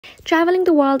traveling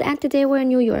the world, and today we're in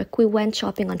New York. We went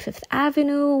shopping on Fifth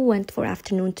Avenue, went for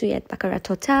afternoon tea at Baccarat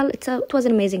Hotel. It was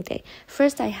an amazing day.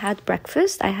 First I had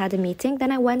breakfast, I had a meeting,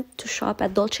 then I went to shop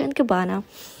at Dolce & Gabbana.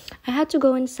 I had to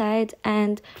go inside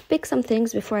and pick some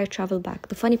things before I travel back.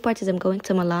 The funny part is I'm going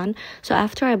to Milan, so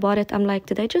after I bought it, I'm like,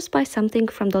 did I just buy something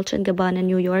from Dolce & Gabbana in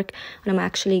New York and I'm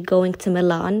actually going to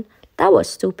Milan? That was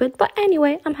stupid, but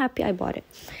anyway, I'm happy I bought it.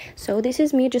 So this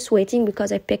is me just waiting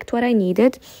because I picked what I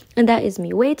needed, and that is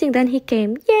me waiting. Then he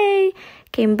came, yay,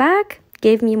 came back,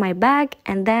 gave me my bag,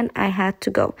 and then I had to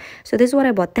go. So this is what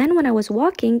I bought. Then when I was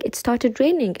walking, it started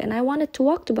raining, and I wanted to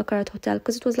walk to Baccarat Hotel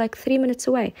because it was like 3 minutes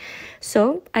away.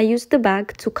 So I used the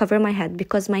bag to cover my head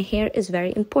because my hair is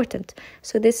very important.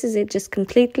 So this is it, just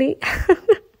completely...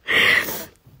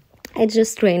 It's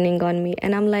just raining on me,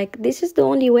 and I'm like, this is the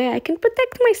only way I can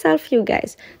protect myself, you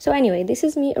guys. So anyway, this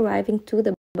is me arriving to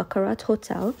the Baccarat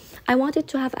Hotel. I wanted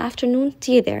to have afternoon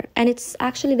tea there, and it's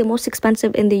actually the most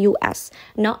expensive in the US,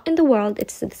 not in the world.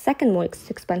 It's the second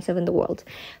most expensive in the world.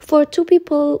 For two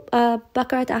people,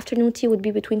 Baccarat afternoon tea would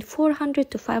be between $400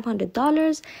 to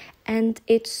 $500, and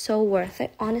it's so worth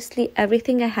it. Honestly,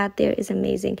 everything I had there is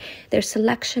amazing. Their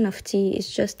selection of tea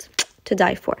is just to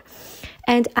die for.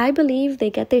 And I believe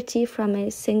they get their tea from a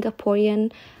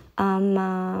Singaporean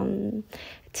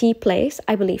tea place,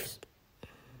 I believe.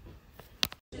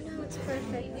 No, it's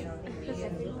perfect.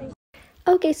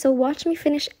 Okay, so watch me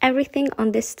finish everything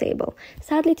on this table.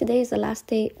 Sadly, today is the last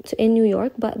day in New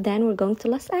York, but then we're going to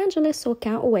Los Angeles, so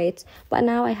can't wait. But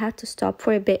now I had to stop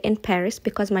for a bit in Paris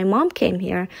because my mom came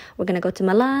here. We're going to go to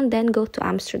Milan, then go to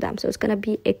Amsterdam. So it's going to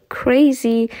be a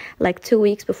crazy, 2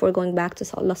 weeks before going back to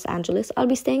Los Angeles. I'll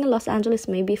be staying in Los Angeles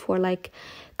maybe for a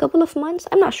couple of months.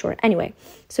 I'm not sure. Anyway,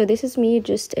 so this is me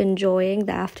just enjoying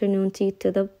the afternoon tea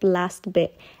to the last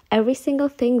bit. Every single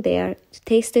thing there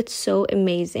tasted so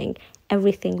amazing.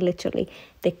 Everything, literally.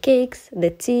 The cakes,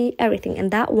 the tea, everything.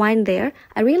 And that wine there,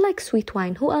 I really like sweet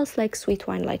wine. Who else likes sweet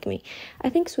wine like me? I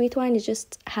think sweet wine is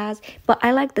just has... But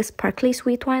I like the sparkly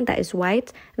sweet wine that is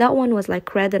white. That one was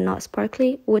red and not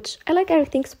sparkly, which I like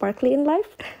everything sparkly in life.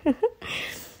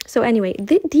 So anyway,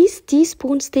 these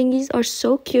teaspoons thingies are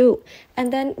so cute.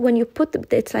 And then when you put...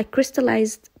 It's like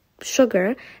crystallized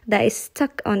sugar that is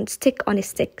stuck on a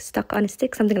stick,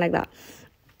 something like that.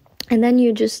 And then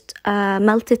you just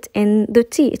melt it in the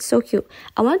tea. It's so cute.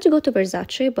 I wanted to go to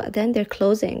Versace, but then they're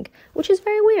closing, which is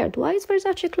very weird. Why is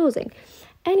Versace closing?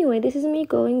 Anyway, this is me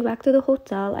going back to the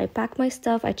hotel. I packed my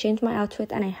stuff, I changed my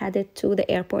outfit, and I headed to the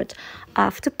airport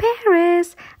off to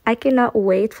Paris. I cannot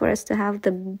wait for us to have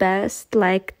the best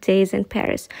days in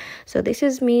Paris. So this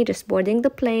is me just boarding the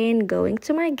plane, going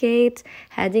to my gate,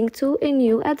 heading to a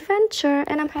new adventure.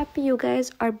 And I'm happy you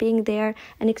guys are being there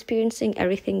and experiencing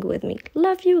everything with me.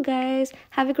 Love you guys.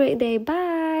 Have a great day.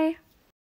 Bye.